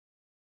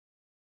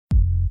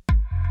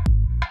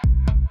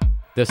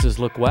This is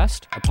Look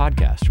West, a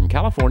podcast from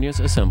California's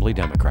Assembly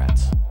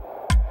Democrats.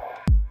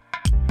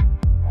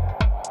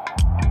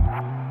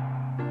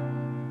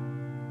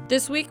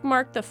 This week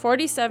marked the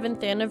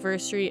 47th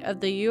anniversary of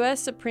the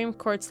U.S. Supreme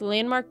Court's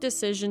landmark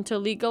decision to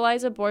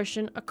legalize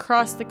abortion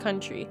across the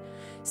country,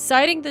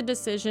 citing the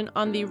decision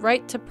on the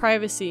right to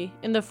privacy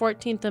in the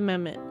 14th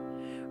Amendment.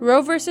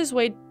 Roe v.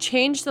 Wade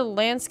changed the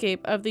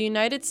landscape of the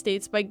United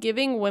States by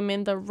giving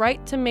women the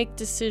right to make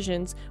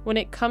decisions when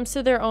it comes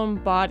to their own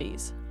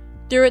bodies.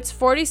 Through its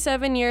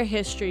 47-year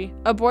history,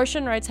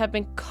 abortion rights have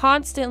been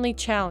constantly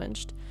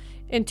challenged.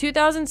 In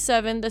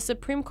 2007, the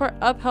Supreme Court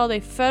upheld a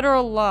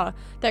federal law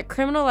that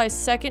criminalized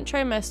second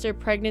trimester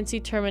pregnancy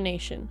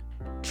termination.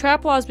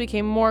 Trap laws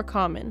became more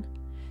common.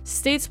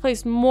 States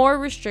placed more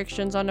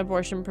restrictions on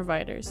abortion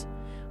providers.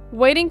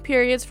 Waiting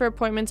periods for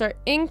appointments are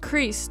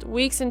increased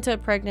weeks into a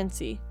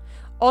pregnancy.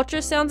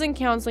 Ultrasounds and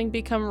counseling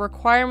become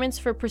requirements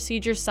for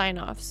procedure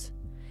sign-offs.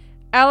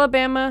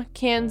 Alabama,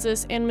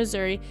 Kansas, and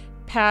Missouri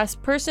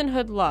passed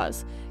personhood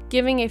laws,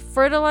 giving a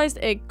fertilized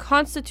egg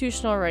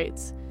constitutional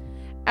rights.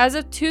 As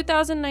of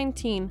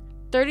 2019,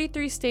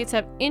 33 states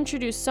have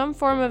introduced some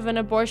form of an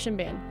abortion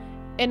ban,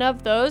 and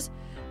of those,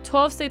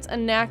 12 states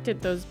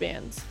enacted those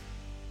bans.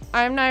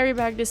 I'm Nairi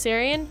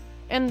Bagdasarian,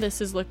 and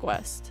this is Look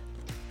West.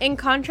 In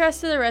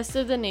contrast to the rest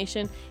of the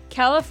nation,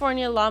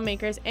 California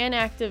lawmakers and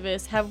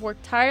activists have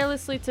worked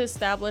tirelessly to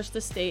establish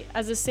the state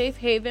as a safe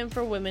haven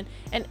for women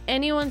and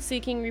anyone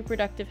seeking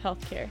reproductive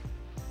health care.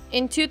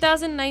 In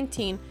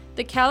 2019,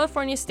 the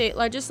California State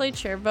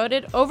Legislature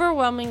voted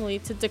overwhelmingly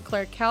to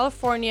declare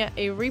California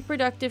a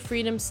reproductive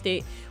freedom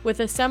state with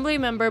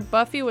Assemblymember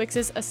Buffy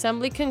Wicks's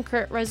Assembly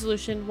Concurrent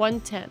Resolution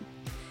 110.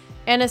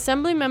 And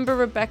Assemblymember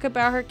Rebecca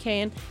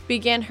Bauer-Cahan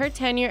began her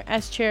tenure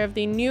as chair of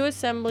the new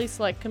Assembly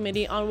Select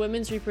Committee on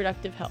Women's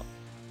Reproductive Health.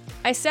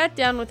 I sat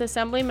down with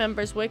Assembly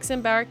members Wicks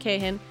and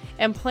Bauer-Cahan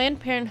and Planned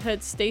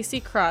Parenthood's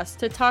Stacey Cross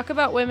to talk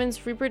about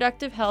women's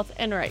reproductive health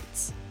and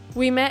rights.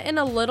 We met in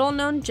a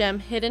little-known gem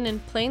hidden in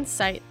plain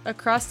sight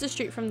across the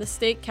street from the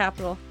state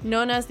capitol,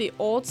 known as the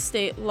Old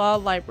State Law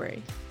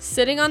Library.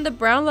 Sitting on the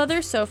brown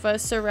leather sofa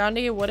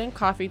surrounding a wooden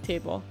coffee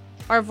table,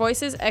 our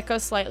voices echo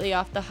slightly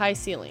off the high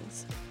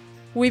ceilings.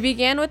 We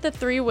began with the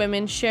three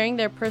women sharing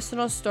their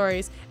personal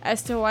stories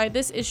as to why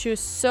this issue is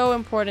so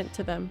important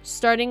to them,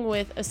 starting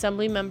with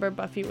Assemblymember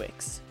Buffy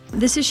Wicks.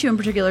 This issue in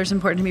particular is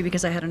important to me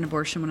because I had an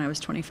abortion when I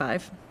was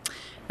 25,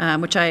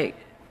 which I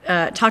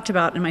talked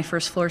about in my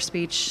first floor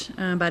speech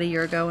about a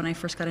year ago when I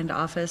first got into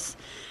office.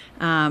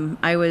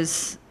 I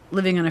was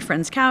living on a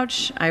friend's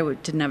couch. I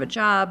didn't have a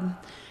job.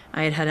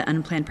 I had had an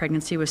unplanned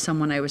pregnancy with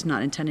someone I was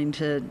not intending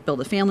to build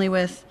a family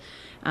with.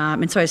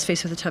 And so I was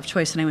faced with a tough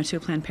choice, and I went to a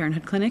Planned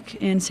Parenthood clinic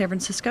in San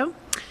Francisco.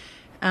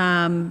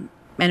 And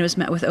it was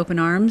met with open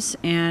arms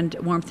and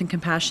warmth and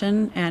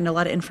compassion and a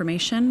lot of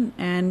information,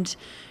 and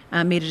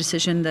made a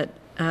decision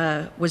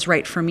that was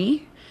right for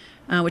me,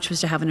 which was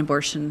to have an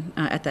abortion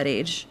at that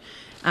age.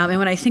 And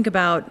when I think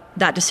about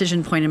that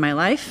decision point in my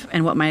life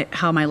and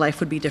how my life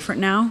would be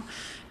different now,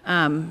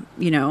 I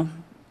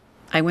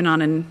went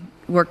on and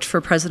worked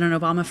for President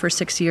Obama for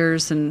 6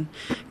 years and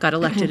got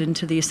elected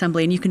into the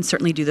assembly. And you can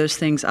certainly do those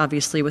things,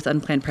 obviously, with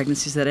unplanned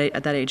pregnancies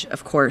at that age,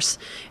 of course.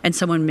 And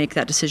someone make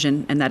that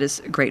decision, and that is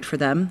great for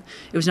them.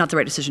 It was not the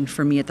right decision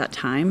for me at that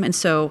time. And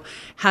so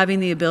having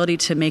the ability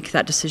to make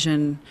that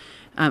decision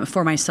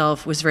for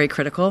myself was very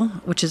critical,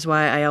 which is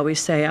why I always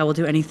say I will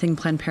do anything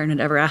Planned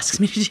Parenthood ever asks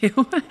me to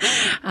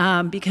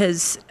do,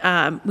 because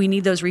we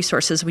need those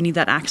resources, we need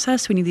that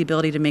access, we need the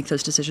ability to make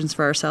those decisions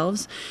for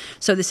ourselves.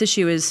 So this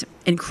issue is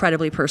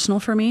incredibly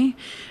personal for me,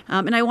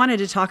 and I wanted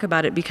to talk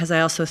about it because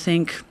I also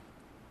think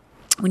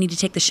we need to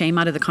take the shame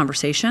out of the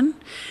conversation,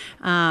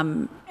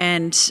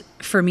 and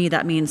for me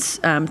that means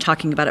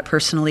talking about it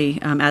personally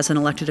as an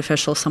elected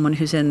official, someone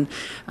who's in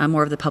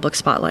more of the public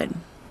spotlight.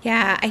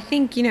 Yeah, I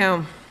think,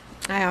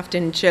 I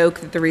often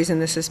joke that the reason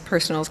this is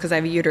personal is because I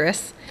have a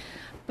uterus,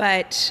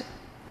 but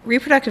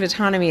reproductive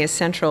autonomy is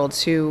central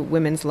to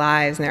women's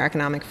lives and their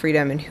economic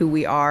freedom and who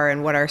we are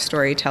and what our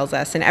story tells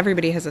us. And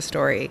everybody has a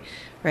story,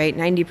 right?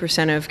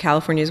 90% of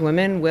California's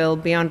women will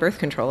be on birth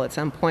control at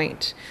some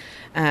point.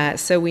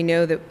 So we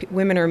know that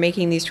women are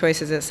making these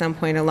choices at some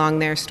point along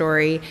their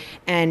story,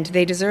 and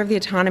they deserve the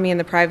autonomy and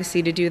the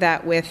privacy to do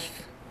that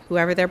with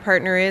whoever their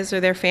partner is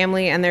or their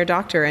family and their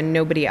doctor and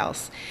nobody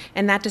else.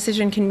 And that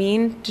decision can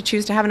mean to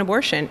choose to have an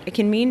abortion. It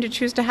can mean to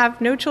choose to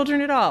have no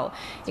children at all.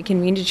 It can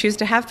mean to choose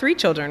to have 3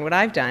 children, what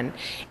I've done,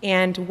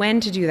 and when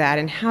to do that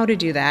and how to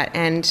do that.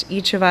 And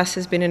each of us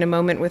has been in a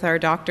moment with our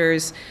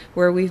doctors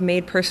where we've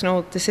made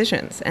personal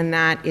decisions, and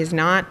that is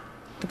not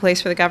the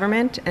place for the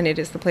government, and it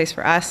is the place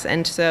for us.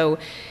 And so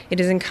it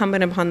is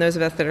incumbent upon those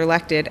of us that are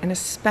elected, and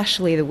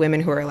especially the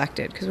women who are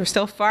elected, because we're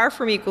still far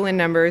from equal in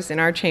numbers in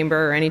our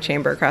chamber or any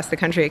chamber across the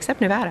country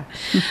except Nevada,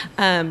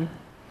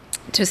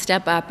 to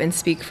step up and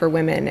speak for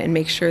women and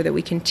make sure that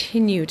we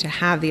continue to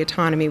have the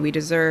autonomy we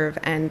deserve.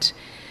 And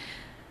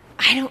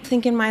I don't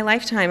think in my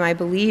lifetime I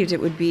believed it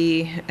would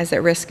be as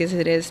at risk as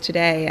it is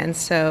today. And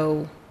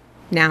so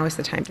now is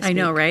the time to speak. I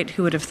know, right?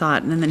 Who would have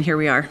thought? And then here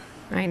we are.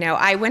 I know.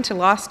 I went to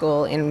law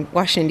school in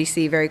Washington,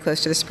 D.C., very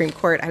close to the Supreme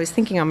Court. I was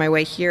thinking on my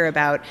way here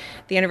about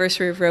the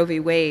anniversary of Roe v.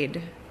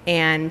 Wade,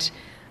 and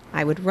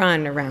I would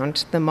run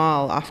around the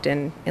mall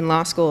often in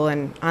law school,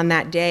 and on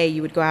that day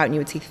you would go out and you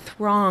would see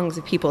throngs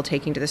of people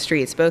taking to the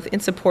streets, both in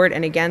support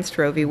and against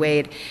Roe v.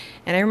 Wade.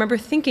 And I remember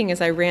thinking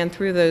as I ran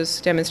through those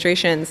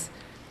demonstrations,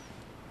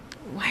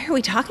 why are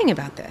we talking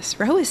about this?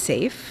 Roe is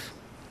safe.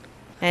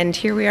 And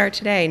here we are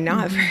today,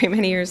 not very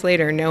many years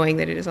later, knowing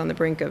that it is on the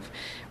brink of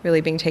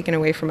really being taken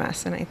away from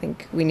us. And I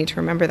think we need to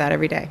remember that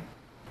every day.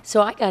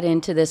 So I got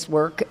into this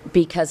work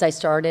because I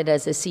started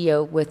as a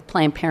CEO with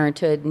Planned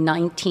Parenthood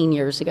 19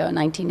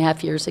 and a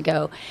half years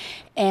ago.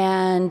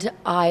 And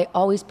I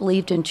always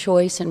believed in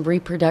choice and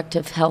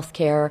reproductive health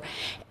care.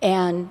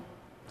 And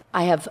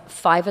I have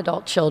 5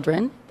 adult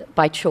children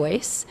by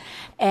choice.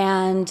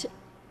 But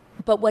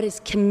what has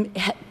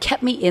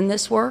kept me in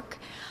this work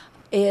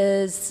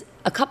is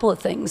a couple of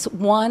things.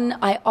 One,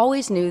 I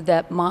always knew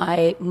that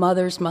my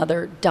mother's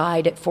mother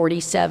died at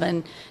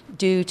 47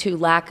 due to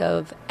lack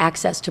of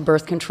access to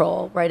birth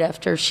control right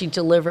after she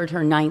delivered her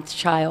 9th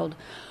child.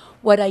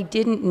 What I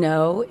didn't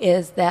know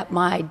is that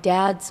my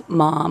dad's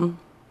mom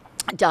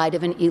died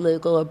of an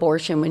illegal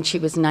abortion when she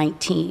was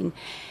 19.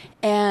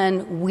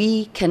 And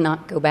we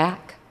cannot go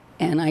back.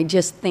 And I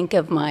just think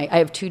of I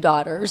have 2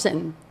 daughters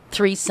and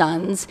 3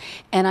 sons,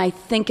 and I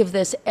think of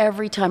this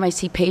every time I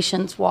see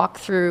patients walk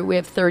through. We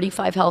have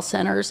 35 health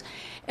centers.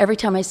 Every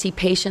time I see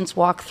patients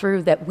walk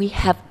through, that we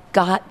have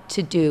got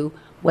to do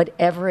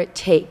whatever it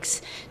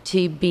takes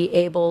to be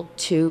able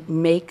to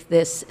make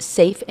this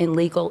safe and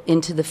legal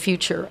into the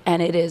future.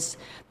 And it is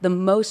the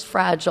most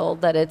fragile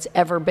that it's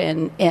ever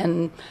been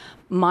in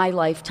my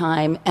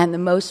lifetime, and the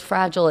most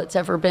fragile it's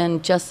ever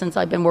been just since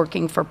I've been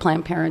working for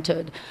Planned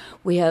Parenthood.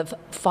 We have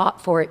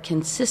fought for it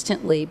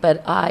consistently,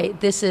 but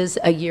this is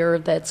a year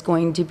that's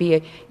going to be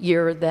a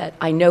year that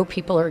I know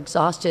people are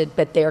exhausted,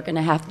 but they're going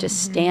to have to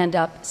stand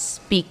up,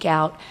 speak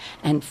out,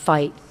 and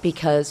fight,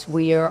 because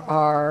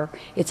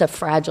it's a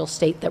fragile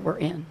state that we're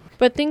in.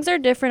 But things are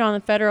different on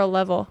the federal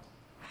level.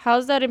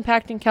 How's that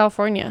impacting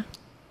California?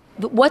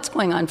 But what's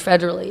going on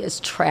federally is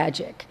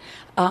tragic.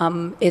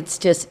 It's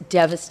just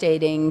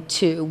devastating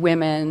to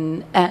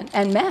women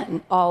and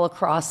men all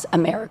across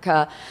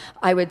America.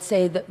 I would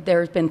say that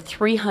there's been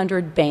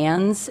 300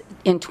 bans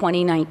in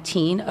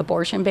 2019,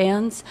 abortion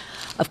bans.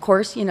 Of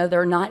course,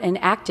 they're not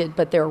enacted,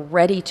 but they're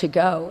ready to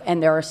go.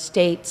 And there are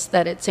states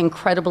that it's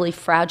incredibly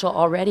fragile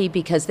already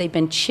because they've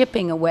been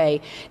chipping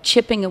away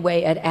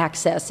at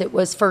access. It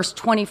was first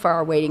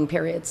 24-hour waiting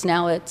periods.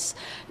 Now it's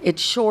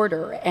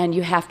shorter, and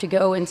you have to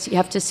go and you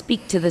have to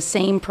speak to the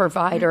same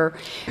provider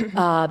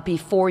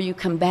before you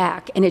come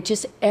back. And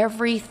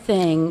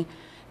everything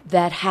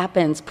that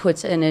happens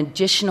puts an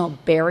additional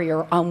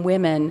barrier on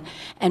women,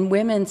 and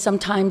women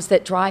sometimes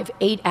that drive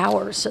 8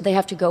 hours, so they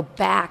have to go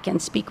back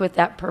and speak with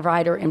that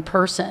provider in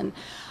person.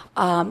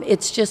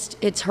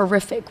 It's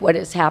horrific what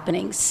is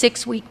happening.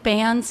 6-week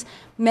bans.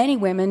 Many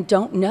women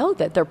don't know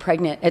that they're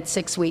pregnant at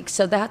 6 weeks,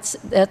 so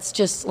that's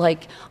just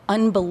like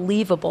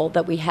unbelievable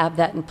that we have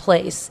that in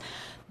place.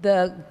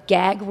 The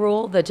gag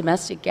rule, the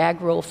domestic gag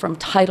rule from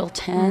Title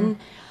X,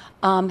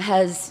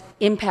 has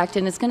impact,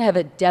 and it's going to have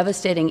a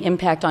devastating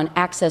impact on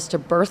access to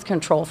birth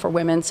control for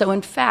women. So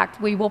in fact,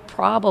 we will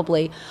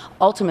probably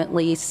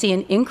ultimately see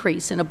an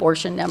increase in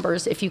abortion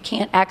numbers. If you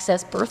can't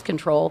access birth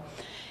control,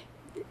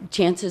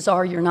 chances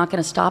are you're not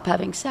going to stop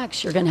having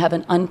sex. You're going to have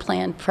an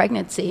unplanned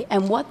pregnancy.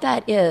 And what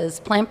that is,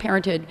 Planned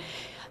Parenthood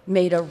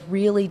made a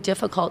really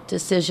difficult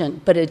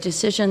decision, but a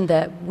decision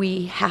that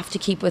we have to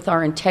keep with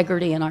our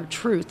integrity and our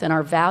truth and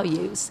our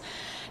values,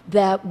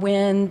 that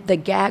when the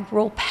gag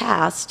rule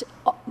passed,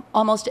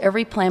 almost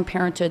every Planned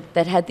Parenthood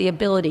that had the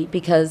ability,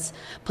 because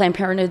Planned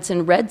Parenthoods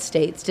in red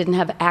states didn't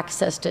have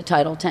access to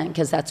Title X,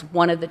 because that's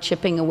one of the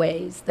chipping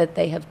aways that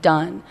they have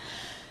done.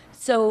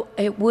 So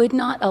it would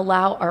not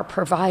allow our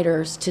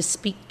providers to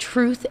speak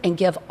truth and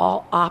give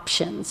all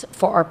options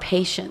for our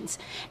patients.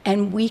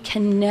 And we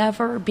can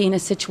never be in a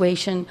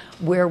situation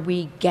where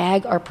we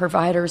gag our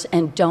providers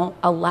and don't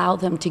allow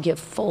them to give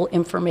full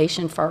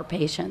information for our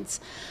patients.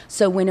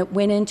 So when it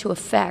went into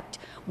effect,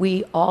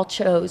 we all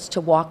chose to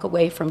walk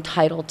away from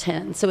Title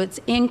X. So it's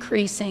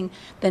increasing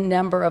the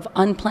number of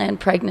unplanned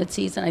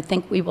pregnancies, and I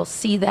think we will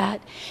see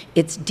that.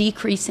 It's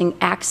decreasing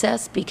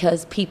access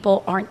because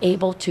people aren't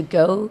able to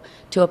go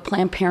to a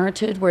Planned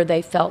Parenthood where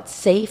they felt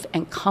safe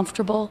and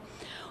comfortable.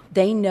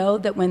 They know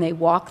that when they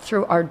walk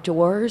through our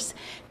doors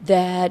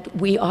that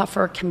we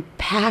offer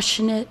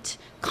compassionate,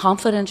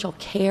 confidential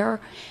care,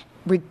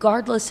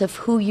 regardless of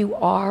who you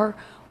are,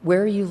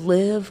 where you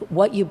live,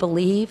 what you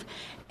believe.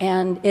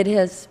 And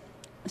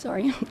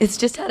it's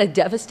just had a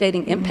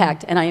devastating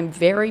impact, and I am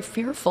very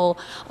fearful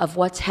of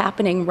what's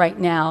happening right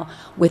now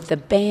with the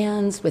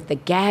bans, with the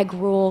gag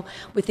rule,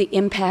 with the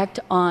impact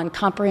on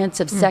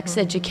comprehensive sex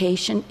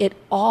education. It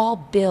all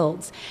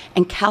builds.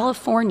 And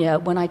California,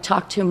 when I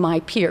talk to my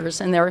peers,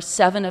 and there are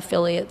 7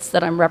 affiliates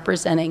that I'm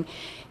representing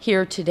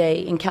here today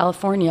in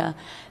California,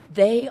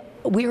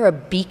 We are a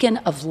beacon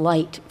of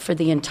light for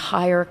the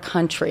entire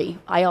country.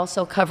 I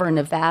also cover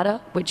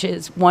Nevada, which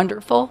is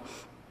wonderful,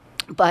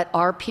 but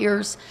our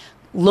peers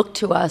look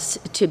to us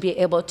to be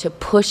able to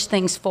push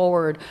things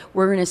forward.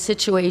 We're in a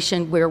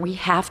situation where we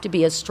have to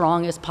be as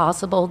strong as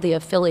possible, the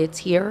affiliates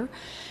here,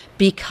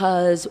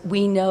 because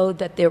we know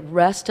that the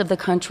rest of the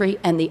country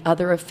and the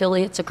other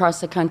affiliates across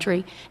the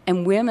country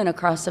and women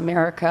across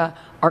America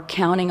are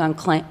counting on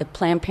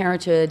Planned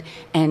Parenthood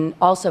and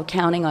also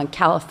counting on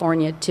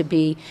California to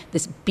be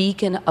this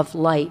beacon of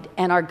light.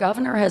 And our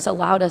governor has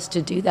allowed us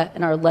to do that,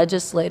 and our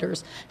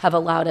legislators have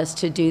allowed us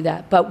to do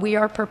that. But we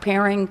are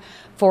preparing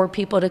for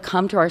people to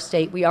come to our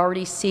state. We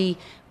already see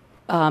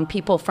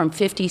people from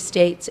 50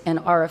 states in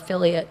our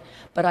affiliate,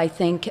 but I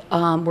think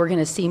we're going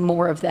to see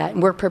more of that,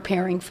 and we're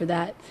preparing for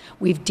that.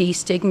 We've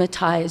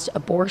destigmatized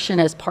abortion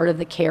as part of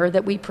the care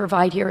that we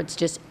provide here. It's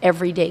just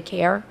everyday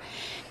care,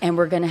 and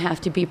we're going to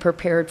have to be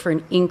prepared for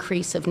an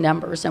increase of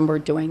numbers, and we're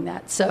doing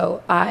that.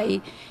 So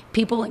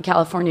people in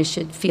California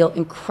should feel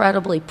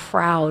incredibly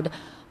proud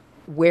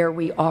where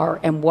we are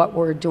and what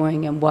we're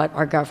doing and what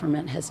our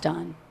government has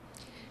done.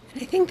 I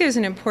think there's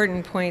an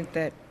important point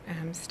that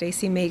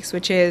Stacey makes,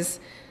 which is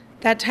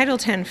that Title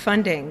X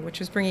funding, which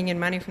was bringing in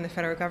money from the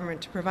federal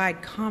government to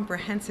provide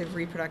comprehensive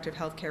reproductive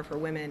health care for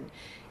women,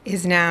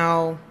 is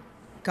now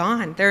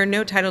gone. There are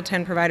no Title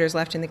X providers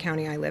left in the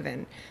county I live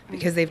in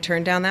because they've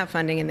turned down that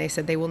funding and they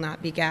said they will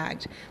not be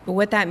gagged. But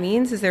what that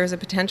means is there is a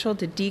potential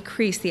to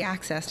decrease the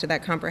access to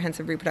that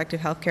comprehensive reproductive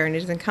health care, and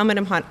it is incumbent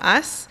upon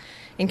us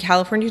in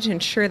California to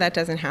ensure that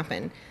doesn't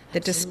happen.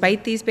 That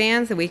despite these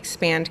bans, that we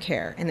expand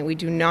care and that we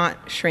do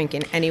not shrink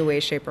in any way,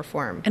 shape, or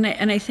form. And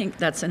I think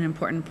that's an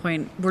important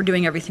point. We're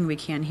doing everything we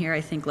can here, I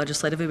think,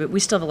 legislatively, but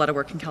we still have a lot of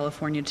work in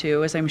California,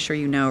 too. As I'm sure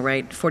you know,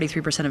 right,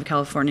 43% of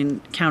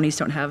Californian counties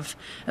don't have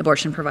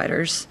abortion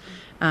providers.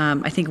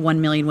 I think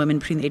 1 million women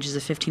between the ages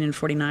of 15 and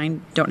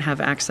 49 don't have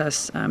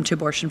access to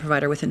abortion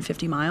provider within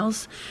 50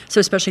 miles.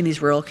 So especially in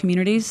these rural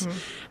communities,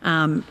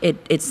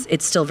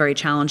 it's still very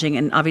challenging.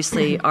 And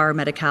obviously our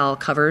Medi-Cal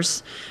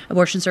covers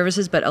abortion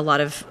services, but a lot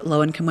of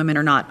low-income women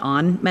are not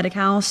on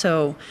Medi-Cal.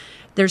 So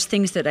there's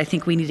things that I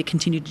think we need to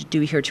continue to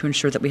do here to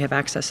ensure that we have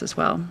access as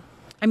well.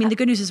 I mean, the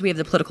good news is we have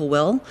the political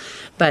will,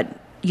 but,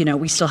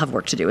 we still have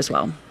work to do as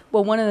well.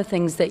 Well, one of the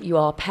things that you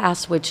all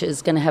passed, which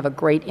is going to have a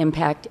great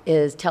impact,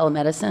 is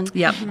telemedicine.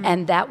 Yep.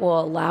 And that will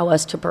allow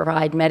us to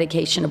provide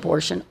medication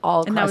abortion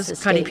all across the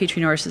state. And that was Cotty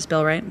Petrie Norris's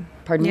bill, right?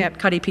 Pardon? Yep,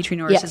 Cotty Petrie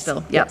Norris's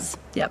bill. Yep. Yes.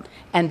 Yep.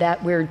 And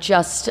that we're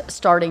just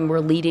starting, we're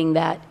leading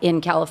that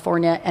in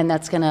California, and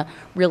that's going to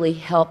really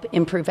help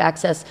improve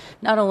access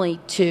not only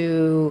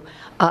to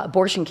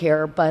abortion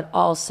care, but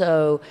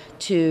also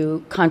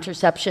to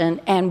contraception.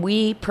 And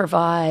we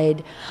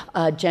provide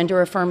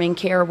gender-affirming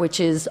care, which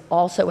is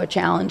also a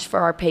challenge for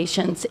our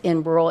patients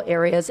in rural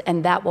areas,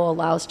 and that will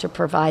allow us to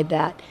provide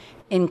that,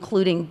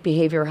 including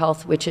behavioral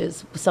health, which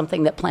is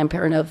something that Planned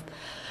Parenthood of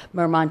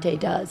Miramonte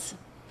does.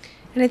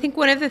 And I think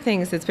one of the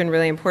things that's been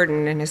really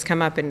important and has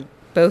come up in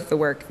both the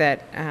work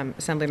that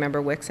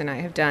Assemblymember Wicks and I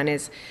have done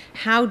is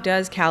how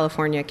does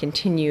California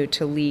continue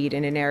to lead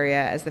in an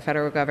area as the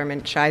federal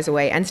government shies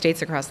away and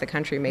states across the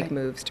country make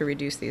moves to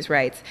reduce these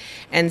rights.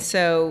 And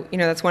so,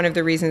 that's one of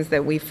the reasons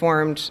that we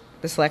formed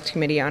the Select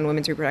Committee on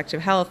Women's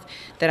Reproductive Health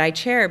that I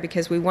chair,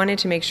 because we wanted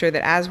to make sure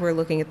that as we're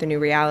looking at the new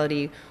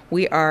reality,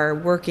 we are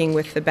working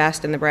with the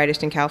best and the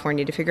brightest in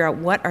California to figure out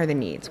what are the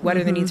needs. What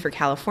are the needs for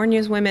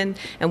California's women,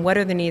 and what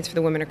are the needs for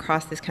the women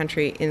across this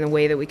country in the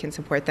way that we can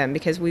support them?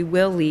 Because we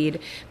will lead,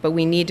 but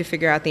we need to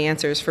figure out the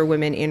answers for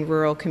women in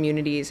rural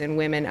communities and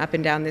women up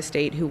and down the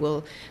state who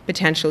will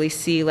potentially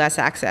see less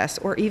access.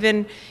 Or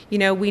even,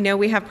 we know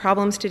we have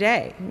problems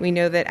today. We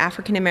know that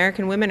African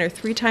American women are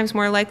 3 times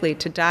more likely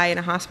to die in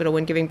a hospital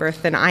when giving birth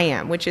than I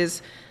am, which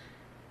is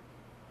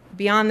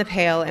beyond the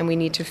pale and we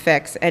need to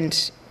fix.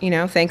 And,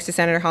 thanks to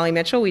Senator Holly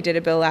Mitchell, we did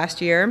a bill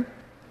last year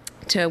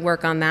to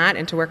work on that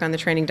and to work on the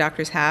training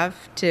doctors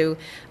have to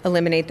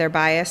eliminate their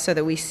bias so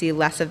that we see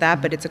less of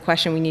that. But it's a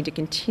question we need to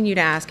continue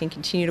to ask and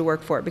continue to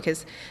work for,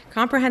 because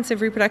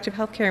comprehensive reproductive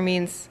health care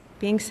means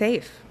being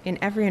safe in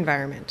every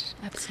environment.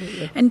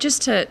 Absolutely. And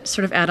just to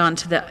sort of add on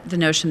to the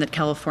notion that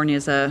California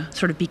is a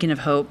sort of beacon of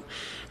hope,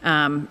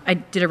 I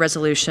did a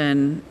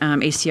resolution,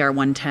 ACR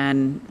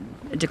 110,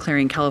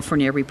 declaring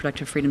California a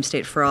reproductive freedom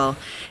state for all.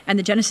 And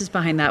the genesis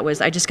behind that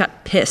was I just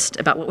got pissed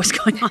about what was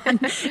going on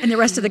in the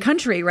rest of the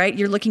country, right?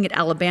 You're looking at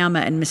Alabama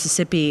and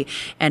Mississippi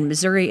and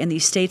Missouri and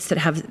these states that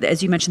have,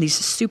 as you mentioned, these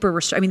super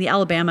the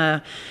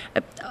Alabama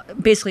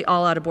basically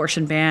all-out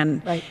abortion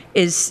ban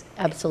is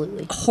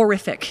absolutely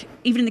horrific.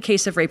 Even in the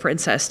case of rape or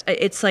incest,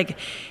 it's like,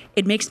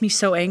 it makes me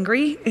so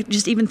angry,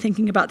 just even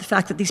thinking about the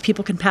fact that these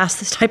people can pass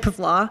this type of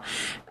law.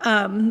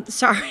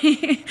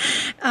 Sorry.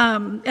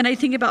 And I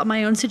think about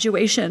my own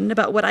situation,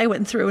 about what I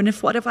went through, and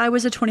what if I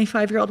was a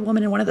 25-year-old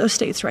woman in one of those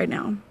states right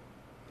now?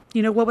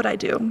 What would I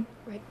do?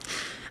 Right.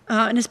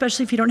 And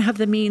especially if you don't have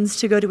the means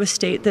to go to a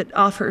state that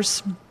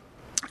offers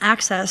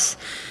access.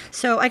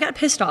 So I got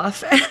pissed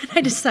off and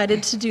I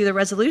decided to do the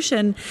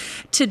resolution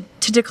to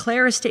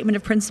declare a statement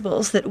of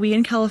principles that we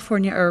in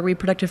California are a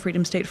reproductive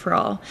freedom state for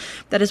all.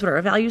 That is what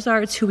our values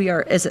are. It's who we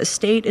are as a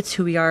state. It's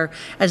who we are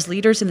as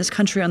leaders in this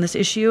country on this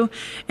issue.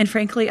 And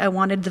frankly, I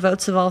wanted the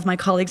votes of all of my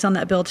colleagues on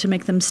that bill to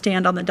make them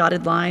stand on the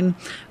dotted line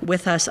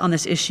with us on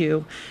this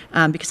issue,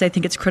 because I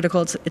think it's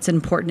critical, it's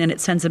important, and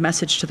it sends a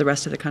message to the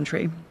rest of the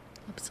country.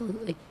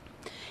 Absolutely.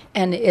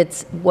 And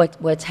it's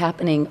what's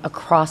happening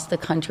across the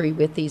country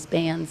with these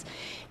bans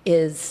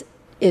is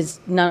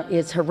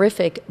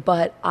horrific,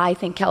 but I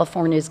think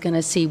California is going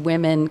to see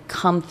women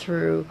come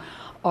through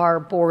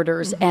our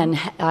borders, and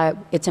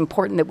it's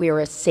important that we are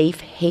a safe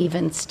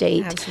haven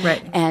state.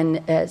 Absolutely.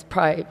 And as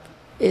probably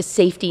a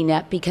safety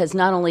net, because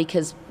not only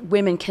because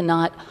women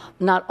cannot,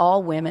 not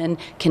all women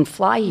can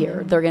fly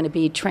here, they're going to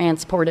be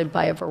transported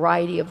by a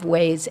variety of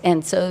ways,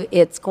 and so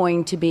it's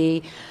going to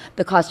be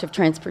the cost of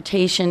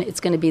transportation, it's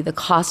going to be the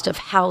cost of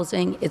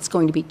housing, it's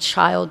going to be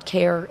child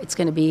care, it's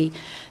going to be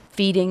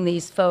feeding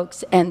these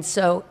folks,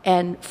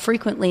 and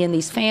frequently in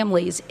these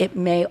families, it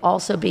may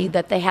also be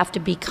that they have to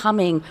be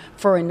coming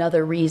for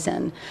another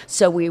reason,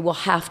 so we will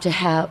have to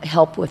have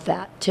help with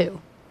that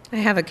too. I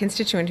have a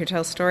constituent who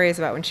tells stories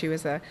about when she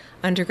was an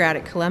undergrad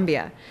at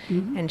Columbia,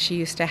 and she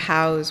used to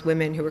house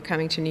women who were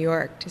coming to New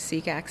York to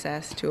seek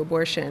access to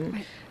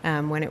abortion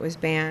when it was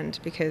banned,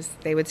 because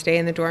they would stay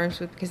in the dorms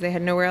because they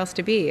had nowhere else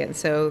to be. And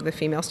so the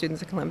female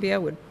students at Columbia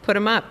would put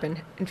them up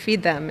and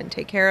feed them and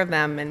take care of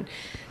them. And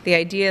the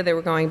idea that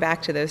we're going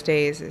back to those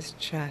days is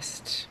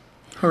just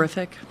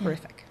Horrific.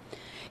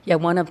 Yeah,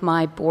 one of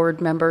my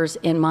board members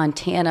in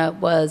Montana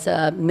was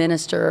a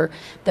minister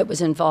that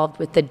was involved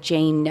with the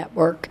Jane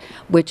Network,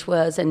 which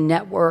was a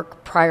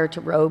network prior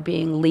to Roe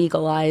being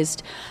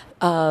legalized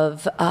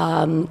of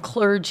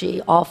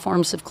clergy, all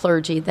forms of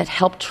clergy, that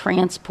helped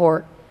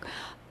transport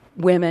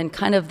women,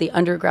 kind of the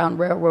Underground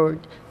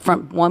Railroad,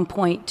 from one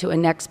point to a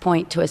next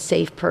point to a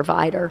safe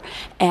provider.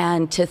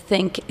 And to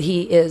think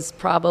he is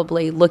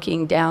probably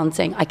looking down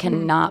saying, I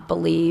cannot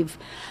believe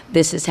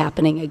this is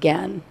happening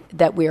again,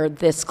 that we are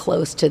this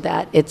close to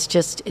that. It's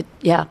just,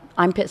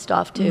 I'm pissed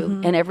off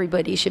too, and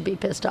everybody should be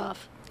pissed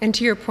off. And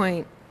to your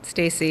point,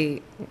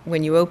 Stacey,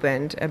 when you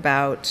opened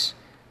about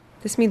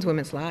this means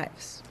women's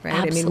lives, right?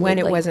 Absolutely. I mean, when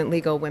it wasn't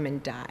legal,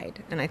 women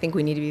died. And I think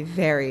we need to be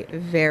very,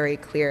 very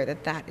clear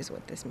that that is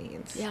what this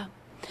means. Yeah.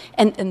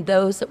 And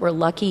those that were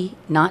lucky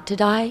not to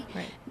die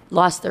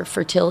lost their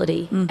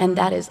fertility, and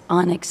that is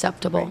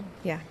unacceptable. Right.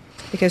 Yeah,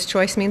 because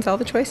choice means all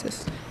the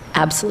choices.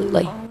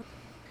 Absolutely.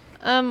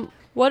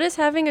 What does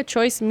having a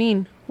choice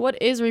mean?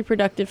 What is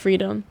reproductive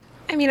freedom?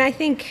 I mean, I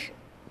think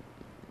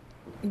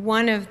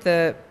one of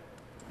the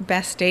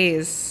best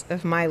days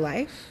of my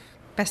life,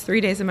 best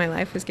 3 days of my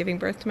life, was giving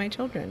birth to my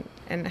children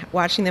and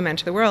watching them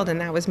enter the world, and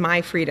that was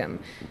my freedom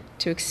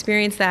to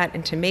experience that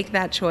and to make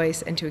that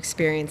choice and to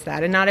experience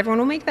that. And not everyone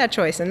will make that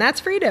choice, and that's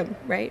freedom,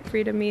 right?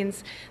 Freedom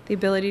means the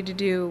ability to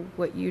do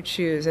what you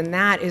choose, and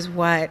that is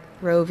what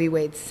Roe v.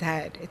 Wade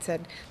said. It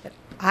said that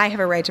I have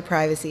a right to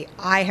privacy,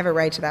 I have a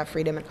right to that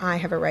freedom, and I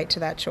have a right to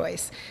that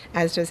choice,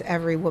 as does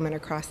every woman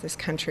across this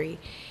country.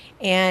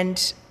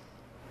 And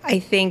I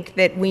think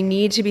that we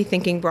need to be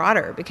thinking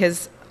broader,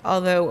 because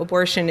although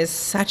abortion is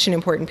such an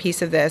important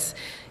piece of this,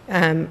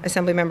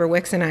 Assemblymember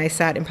Wicks and I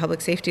sat in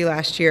public safety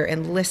last year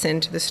and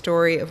listened to the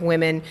story of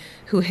women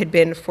who had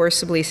been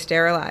forcibly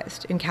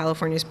sterilized in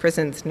California's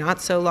prisons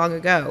not so long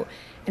ago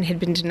and had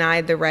been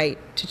denied the right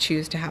to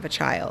choose to have a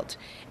child.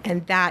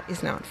 And that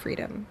is not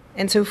freedom.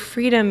 And so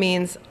freedom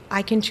means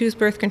I can choose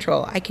birth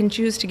control, I can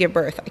choose to give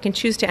birth, I can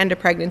choose to end a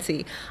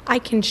pregnancy, I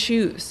can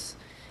choose.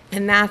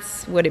 And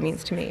that's what it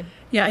means to me.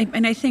 Yeah,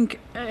 and I think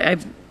I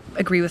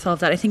agree with all of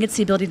that. I think it's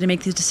the ability to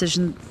make the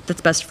decision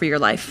that's best for your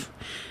life.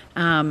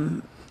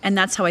 And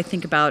that's how I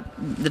think about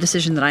the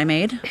decision that I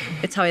made.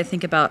 It's how I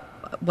think about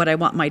what I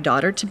want my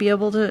daughter to be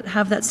able to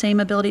have that same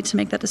ability to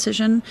make that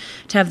decision,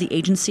 to have the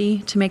agency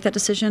to make that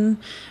decision,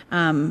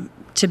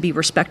 to be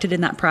respected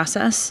in that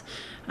process,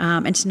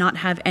 and to not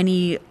have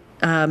any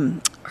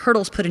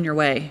hurdles put in your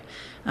way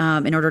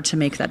in order to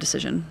make that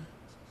decision.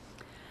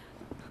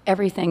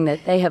 Everything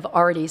that they have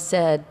already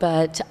said,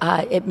 but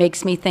it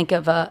makes me think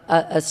of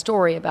a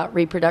story about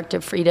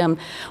reproductive freedom,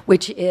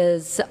 which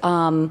is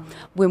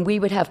when we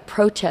would have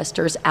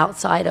protesters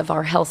outside of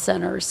our health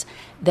centers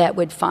that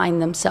would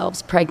find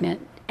themselves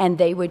pregnant, and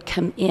they would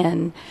come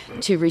in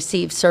to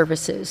receive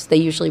services. They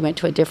usually went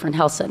to a different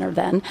health center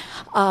then,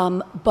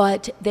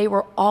 but they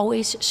were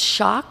always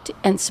shocked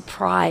and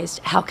surprised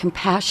how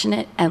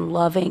compassionate and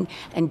loving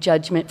and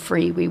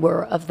judgment-free we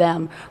were of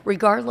them,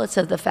 regardless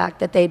of the fact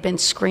that they'd been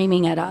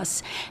screaming at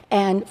us.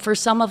 And for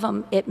some of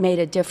them, it made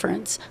a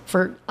difference.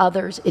 For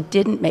others, it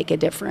didn't make a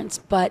difference.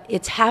 But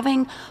it's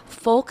having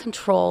full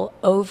control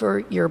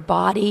over your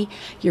body,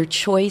 your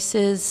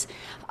choices,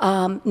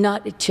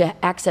 not to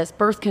access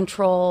birth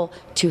control,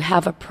 to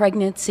have a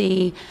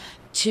pregnancy,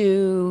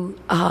 to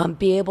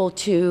be able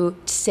to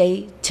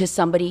say to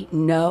somebody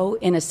no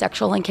in a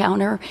sexual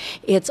encounter.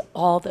 It's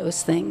all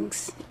those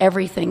things,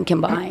 everything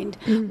combined.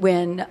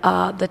 When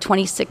the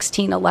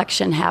 2016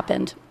 election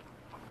happened,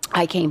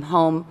 I came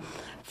home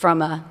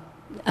from a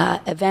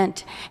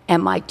event,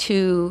 and my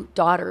 2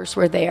 daughters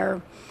were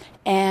there.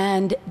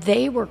 And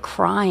they were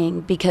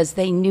crying because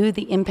they knew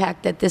the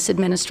impact that this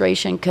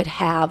administration could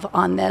have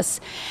on this,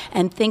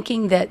 and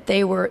thinking that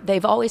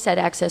they've always had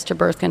access to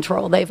birth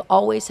control, they've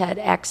always had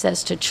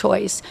access to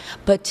choice,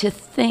 but to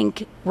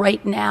think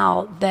right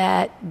now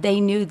that they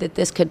knew that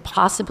this could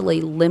possibly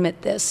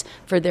limit this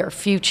for their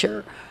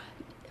future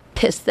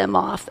pissed them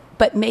off,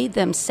 but made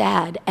them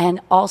sad, and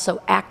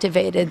also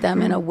activated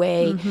them in a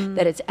way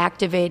that it's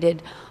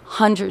activated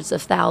hundreds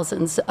of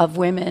thousands of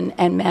women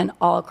and men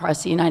all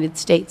across the United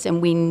States,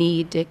 and we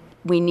need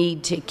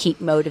to keep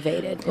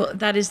motivated. Well,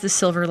 that is the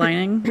silver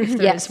lining, if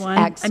there Yes, is one.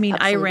 I mean, I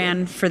absolutely.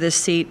 ran for this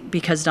seat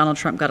because Donald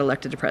Trump got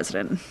elected to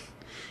president.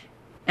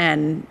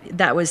 And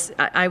that was,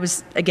 I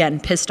was, again,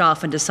 pissed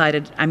off and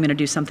decided I'm going to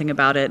do something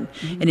about it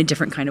in a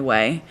different kind of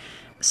way.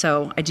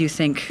 So I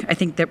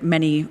think that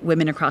many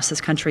women across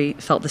this country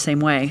felt the same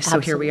way.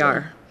 So here we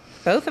Absolutely. are.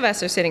 Both of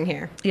us are sitting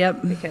here.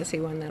 Yep. Because he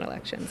won that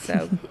election.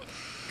 So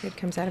good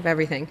comes out of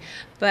everything.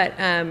 But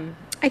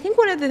I think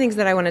one of the things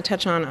that I want to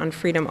touch on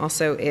freedom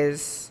also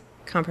is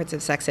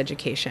comprehensive sex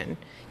education.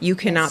 You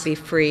cannot be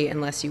free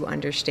unless you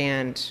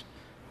understand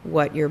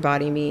what your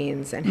body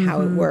means and how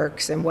it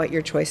works and what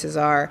your choices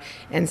are.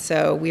 And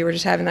so we were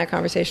just having that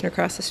conversation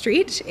across the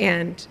street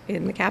and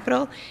in the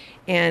Capitol.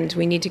 And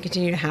we need to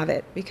continue to have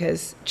it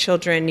because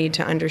children need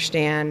to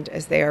understand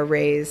as they are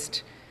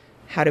raised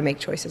how to make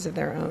choices of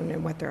their own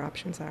and what their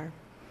options are.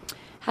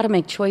 How to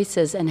make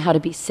choices and how to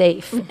be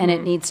safe. And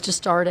it needs to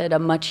start at a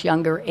much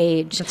younger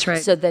age. That's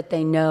right. So that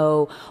they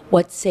know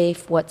what's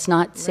safe, what's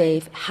not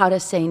safe, how to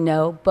say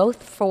no,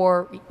 both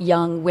for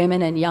young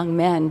women and young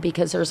men,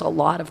 because there's a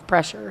lot of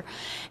pressure.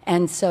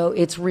 And so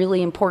it's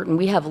really important.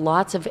 We have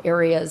lots of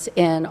areas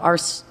in our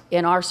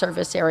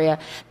service area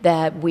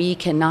that we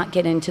cannot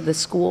get into the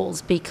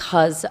schools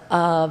because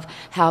of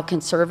how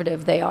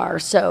conservative they are.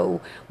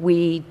 So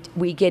we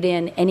get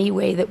in any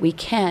way that we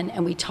can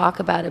and we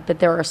talk about it,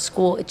 but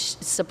it's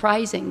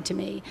surprising to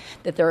me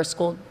that there are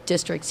school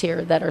districts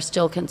here that are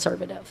still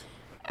conservative.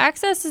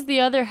 Access is the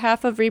other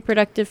half of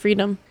reproductive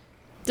freedom.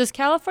 Does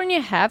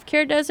California have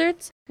care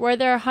deserts, where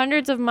there are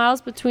hundreds of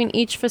miles between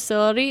each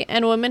facility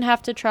and women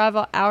have to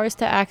travel hours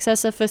to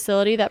access a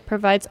facility that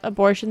provides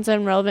abortions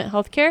and relevant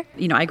health care?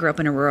 You know, I grew up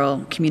in a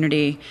rural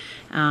community,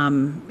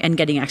 and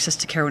getting access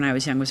to care when I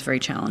was young was very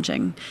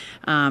challenging.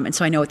 And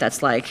so I know what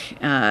that's like,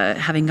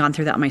 having gone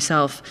through that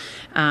myself.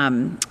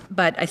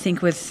 But I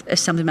think with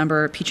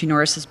Assemblymember Petrie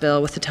Norris's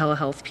bill, with the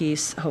telehealth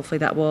piece, hopefully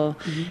that will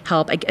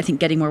help. I think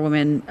getting more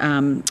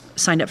women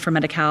signed up for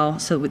Medi-Cal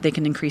so that they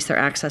can increase their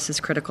access is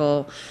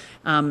critical.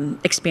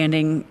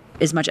 Expanding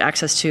as much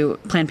access to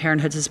Planned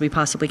Parenthoods as we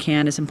possibly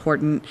can is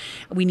important.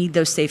 We need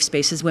those safe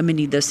spaces. Women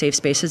need those safe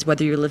spaces,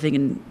 whether you're living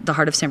in the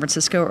heart of San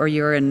Francisco or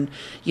you're in,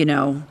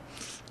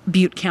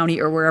 Butte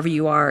County or wherever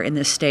you are in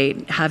this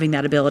state. Having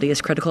that ability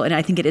is critical. And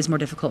I think it is more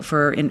difficult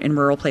in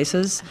rural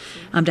places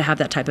to have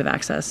that type of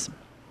access.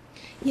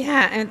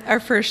 Yeah, and our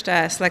first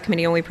Select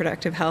Committee on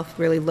Reproductive Health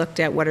really looked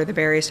at what are the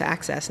barriers to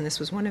access, and this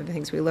was one of the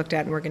things we looked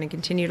at and we're going to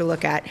continue to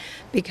look at,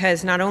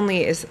 because not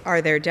only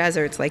are there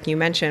deserts, like you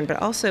mentioned, but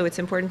also it's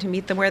important to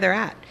meet them where they're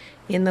at,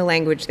 in the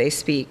language they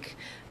speak,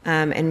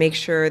 and make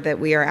sure that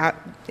we are out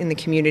in the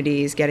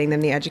communities getting them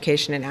the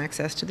education and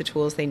access to the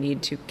tools they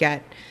need to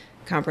get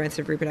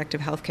comprehensive reproductive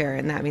health care,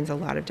 and that means a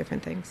lot of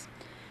different things.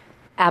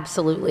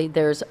 Absolutely.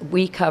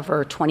 We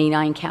cover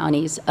 29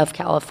 counties of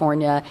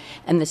California,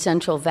 and the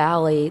Central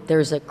Valley,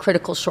 there's a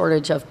critical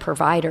shortage of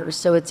providers.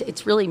 So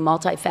it's really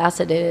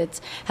multifaceted.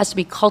 It has to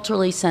be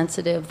culturally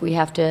sensitive. We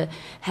have to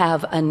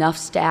have enough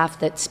staff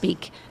that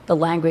speak the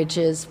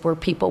languages where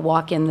people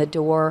walk in the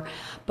door.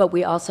 But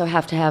we also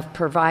have to have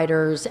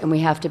providers, and we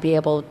have to be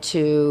able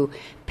to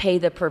pay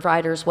the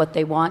providers what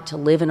they want to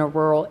live in a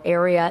rural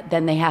area.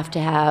 Then they have to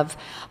have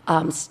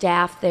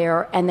staff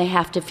there, and they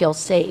have to feel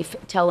safe.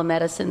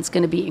 Telemedicine is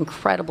going to be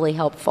incredibly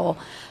helpful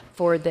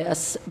for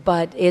this,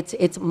 but it's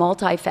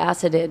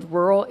multifaceted.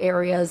 Rural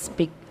areas,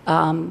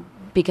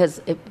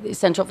 because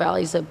Central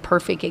Valley is a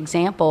perfect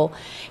example,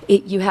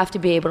 you have to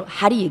be able to,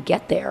 how do you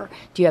get there?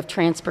 Do you have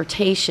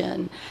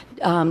transportation?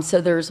 So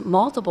there's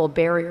multiple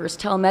barriers.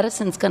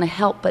 Telemedicine's going to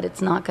help, but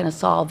it's not going to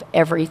solve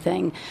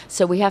everything.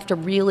 So we have to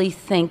really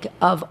think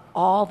of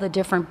all the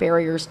different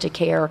barriers to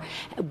care,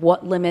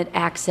 what limit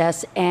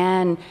access,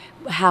 and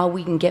how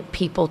we can get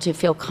people to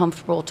feel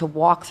comfortable to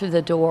walk through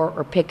the door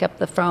or pick up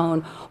the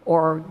phone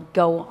or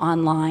go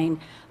online.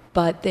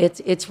 But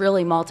it's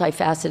really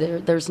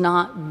multifaceted. There's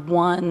not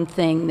one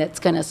thing that's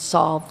going to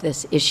solve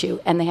this issue,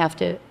 and they have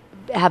to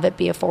have it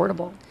be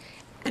affordable.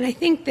 And I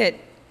think that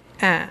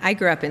I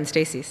grew up in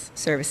Stacy's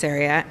service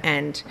area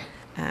and,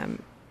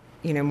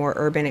 more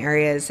urban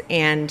areas,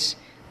 and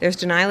there's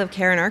denial of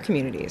care in our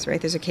communities, right?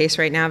 There's a case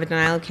right now of a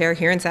denial of care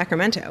here in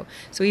Sacramento.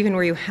 So even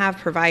where you have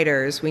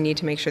providers, we need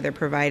to make sure they're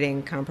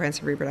providing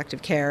comprehensive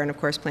reproductive care. And of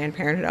course, Planned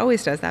Parenthood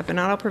always does that, but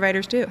not all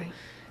providers do.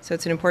 So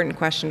it's an important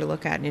question to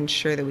look at and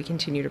ensure that we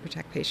continue to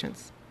protect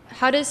patients.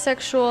 how does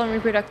sexual and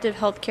reproductive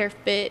health care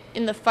fit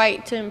in the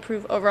fight to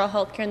improve overall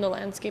health care in the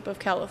landscape of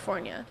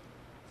California?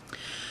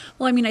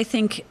 Well, I mean, I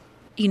think,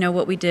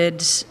 what we did,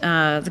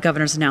 the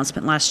governor's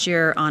announcement last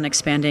year on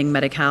expanding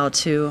Medi-Cal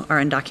to our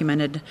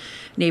undocumented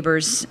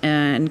neighbors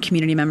and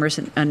community members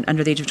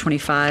under the age of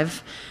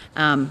 25,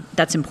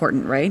 that's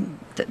important, right?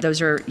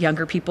 Those are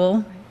younger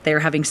people. They're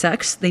having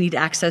sex. They need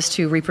access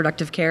to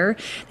reproductive care.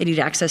 They need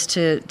access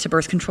to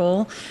birth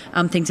control,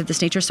 things of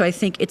this nature. So I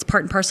think it's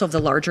part and parcel of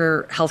the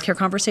larger healthcare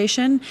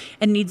conversation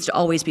and needs to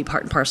always be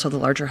part and parcel of the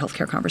larger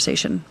healthcare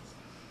conversation.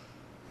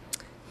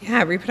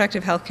 Yeah,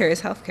 reproductive health care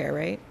is health care,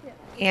 right?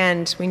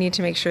 And we need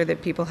to make sure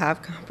that people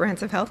have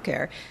comprehensive health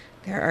care.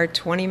 There are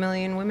 20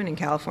 million women in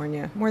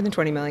California, more than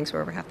 20 million, so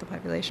we're over half the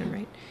population,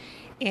 right?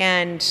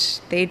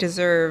 And they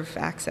deserve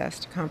access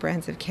to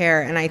comprehensive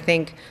care. And I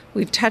think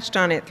we've touched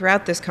on it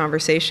throughout this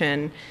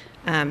conversation,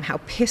 how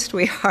pissed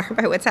we are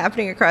by what's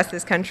happening across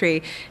this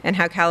country and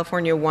how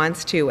California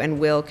wants to and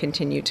will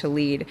continue to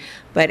lead.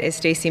 But as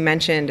Stacey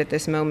mentioned, at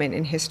this moment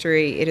in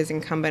history, it is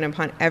incumbent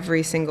upon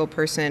every single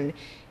person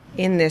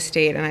in this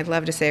state, and I'd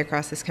love to say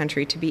across this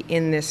country, to be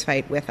in this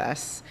fight with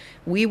us.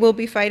 We will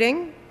be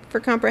fighting for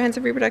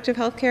comprehensive reproductive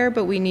health care,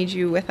 but we need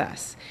you with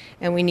us.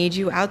 And we need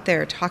you out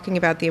there talking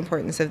about the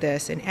importance of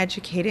this and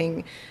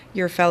educating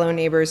your fellow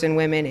neighbors and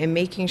women and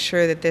making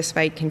sure that this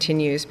fight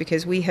continues,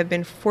 because we have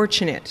been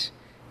fortunate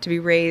to be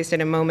raised at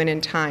a moment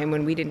in time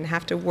when we didn't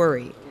have to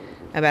worry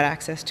about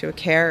access to a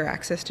care or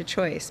access to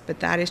choice, but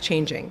that is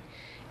changing.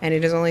 And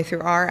it is only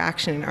through our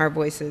action and our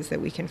voices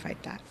that we can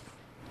fight that.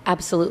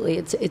 Absolutely,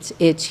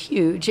 it's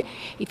huge.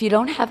 If you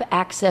don't have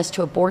access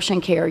to abortion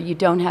care, you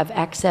don't have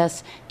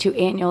access to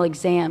annual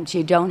exams,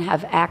 you don't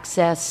have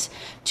access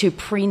to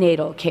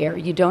prenatal care,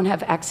 you don't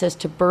have access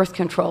to birth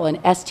control and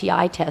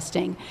STI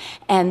testing,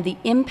 and the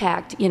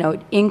impact,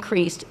 it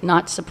increased,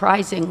 not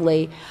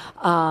surprisingly,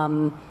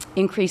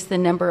 increased the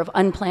number of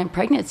unplanned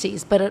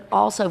pregnancies, but it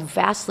also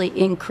vastly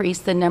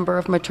increased the number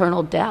of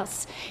maternal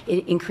deaths.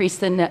 It increased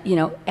the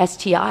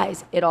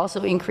STIs. It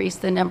also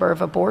increased the number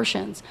of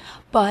abortions.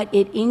 But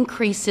it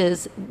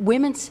increases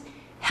women's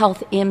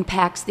health,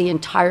 impacts the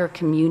entire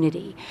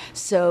community.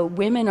 So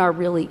women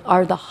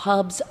are the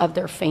hubs of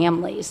their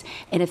families.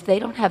 And if they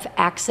don't have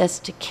access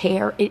to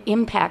care, it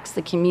impacts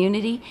the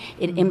community,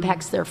 it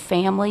impacts their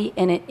family,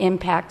 and it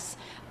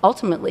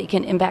ultimately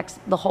can impact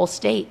the whole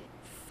state.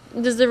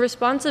 Does the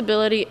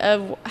responsibility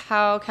of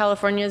how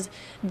California is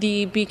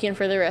the beacon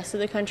for the rest of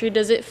the country,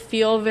 does it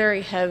feel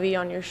very heavy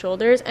on your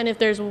shoulders? And if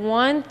there's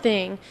one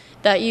thing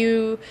that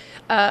you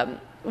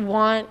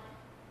want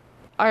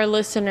our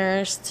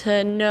listeners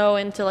to know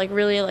and to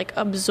really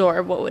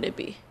absorb, what would it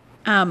be?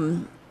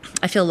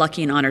 I feel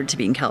lucky and honored to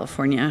be in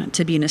California,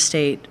 to be in a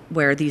state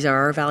where these are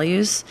our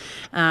values.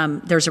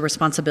 There's a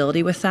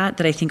responsibility with that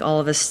I think all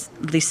of us,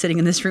 at least sitting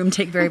in this room,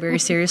 take very, very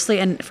seriously.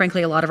 And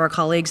frankly, a lot of our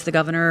colleagues, the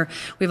governor,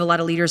 we have a lot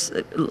of leaders,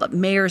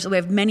 mayors, we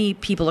have many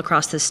people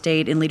across the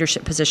state in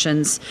leadership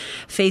positions,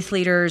 faith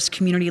leaders,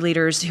 community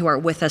leaders who are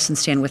with us and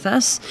stand with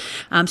us.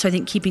 So I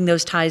think keeping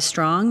those ties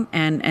strong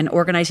and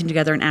organizing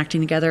together and acting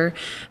together,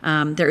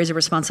 there is a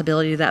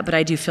responsibility to that. But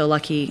I do feel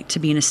lucky to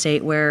be in a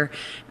state where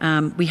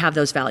we have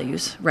those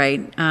values, right?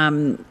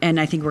 And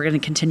I think we're going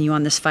to continue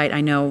on this fight.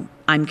 I know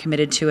I'm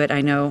committed to it.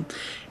 I know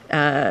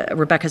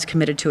Rebecca's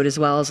committed to it, as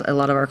well as a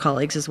lot of our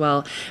colleagues as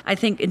well. I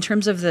think in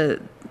terms of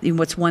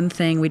what's one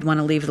thing we'd want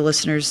to leave the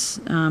listeners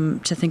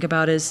to think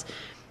about is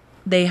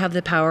they have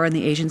the power and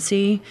the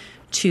agency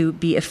to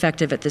be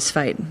effective at this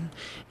fight.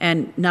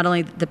 And not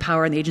only the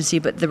power and the agency,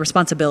 but the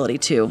responsibility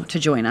to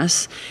join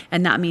us.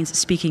 And that means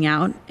speaking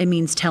out. It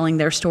means telling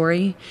their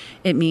story.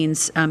 It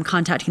means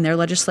contacting their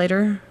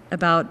legislator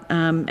about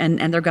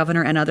and their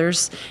governor and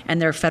others and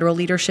their federal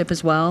leadership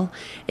as well.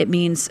 It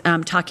means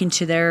talking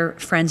to their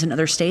friends in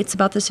other states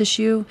about this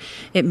issue.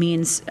 It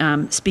means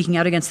speaking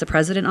out against the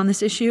president on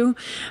this issue.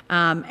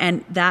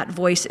 And that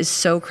voice is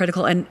so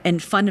critical.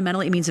 And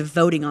fundamentally, it means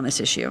voting on this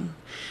issue.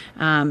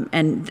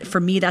 And for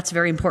me, that's a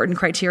very important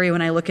criteria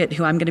when I look at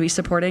who I'm going to be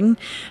supporting.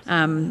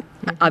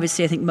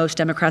 Obviously, I think most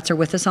Democrats are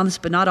with us on this,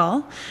 but not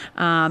all.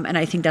 And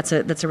I think that's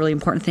a really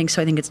important thing. So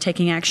I think it's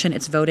taking action,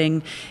 it's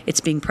voting,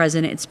 it's being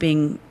present, it's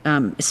being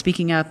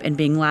speaking up and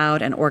being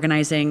loud and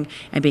organizing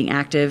and being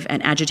active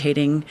and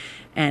agitating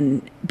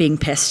and being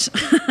pissed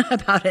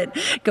about it.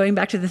 Going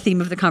back to the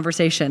theme of the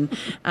conversation,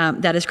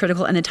 that is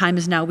critical. And the time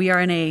is now. We are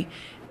in a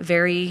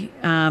very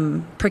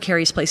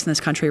precarious place in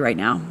this country right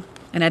now.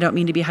 And I don't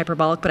mean to be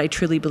hyperbolic, but I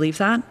truly believe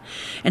that.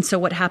 And so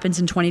what happens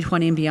in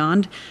 2020 and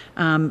beyond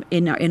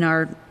in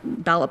our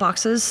ballot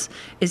boxes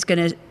is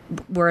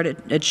we're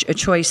at a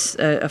choice,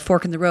 a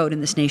fork in the road in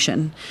this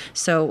nation.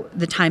 So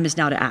the time is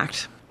now to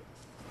act.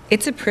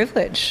 It's a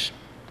privilege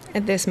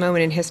at this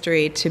moment in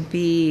history to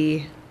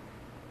be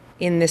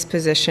in this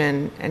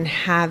position and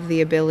have the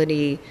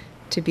ability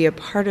to be a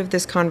part of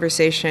this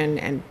conversation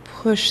and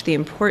push the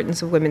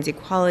importance of women's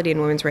equality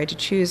and women's right to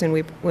choose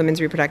and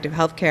women's reproductive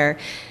health care.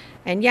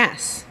 And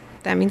yes,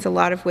 that means a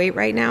lot of weight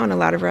right now and a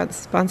lot of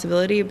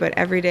responsibility, but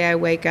every day I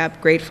wake up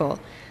grateful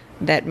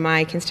that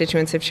my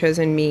constituents have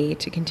chosen me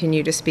to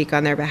continue to speak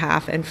on their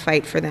behalf and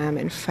fight for them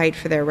and fight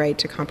for their right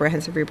to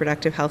comprehensive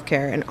reproductive health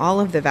care and all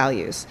of the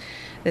values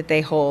that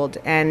they hold.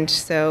 And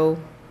so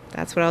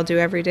that's what I'll do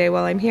every day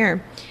while I'm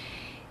here.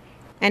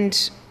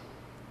 And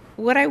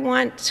what I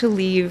want to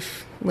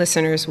leave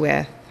listeners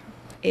with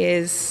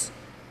is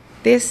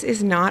this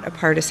is not a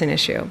partisan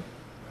issue.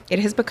 It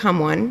has become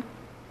one,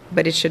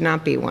 but it should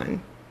not be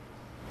one.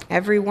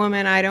 Every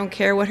woman, I don't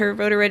care what her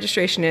voter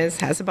registration is,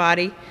 has a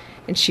body,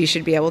 and she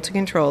should be able to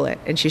control it,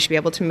 and she should be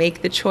able to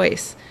make the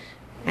choice.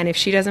 And if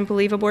she doesn't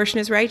believe abortion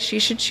is right, she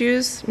should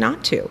choose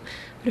not to.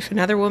 But if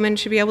another woman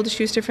should be able to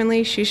choose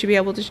differently, she should be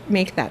able to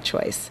make that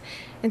choice.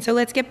 And so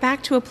let's get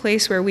back to a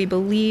place where we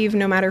believe,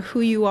 no matter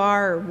who you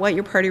are or what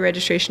your party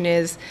registration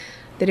is,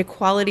 that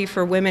equality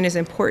for women is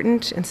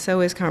important, and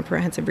so is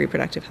comprehensive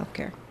reproductive health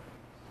care.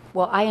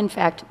 Well, I, in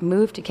fact,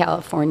 moved to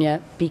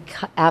California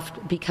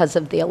because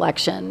of the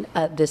election.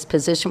 This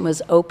position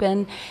was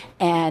open,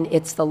 and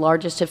it's the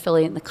largest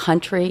affiliate in the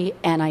country,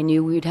 and I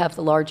knew we would have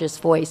the largest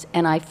voice.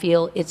 And I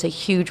feel it's a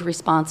huge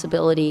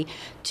responsibility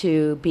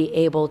to be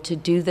able to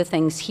do the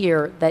things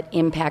here that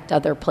impact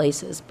other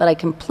places. But I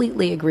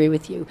completely agree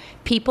with you.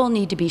 People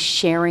need to be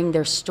sharing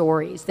their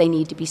stories. They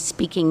need to be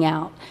speaking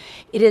out.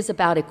 It is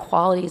about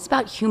equality. It's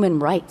about human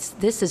rights.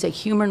 This is a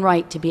human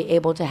right to be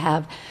able to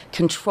have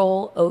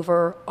control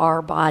over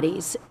our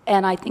bodies.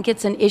 And I think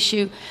it's an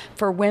issue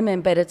for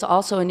women, but it's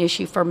also an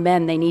issue for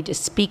men. They need to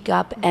speak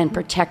up and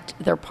protect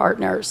their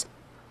partners.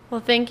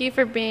 Well, thank you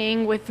for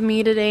being with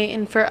me today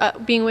and for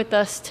being with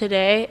us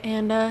today.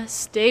 And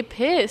stay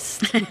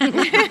pissed. We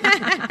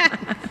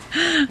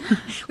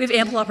have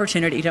ample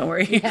opportunity, don't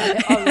worry.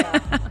 Yeah. Oh, yeah.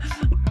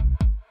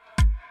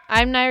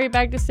 I'm Nairi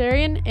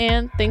Bagdasarian,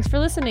 and thanks for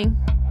listening.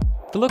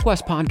 The Look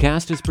West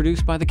podcast is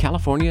produced by the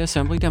California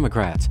Assembly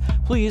Democrats.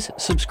 Please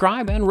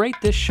subscribe and rate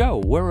this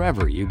show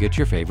wherever you get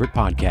your favorite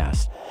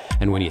podcasts.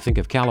 And when you think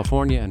of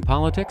California and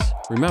politics,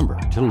 remember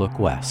to look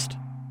west.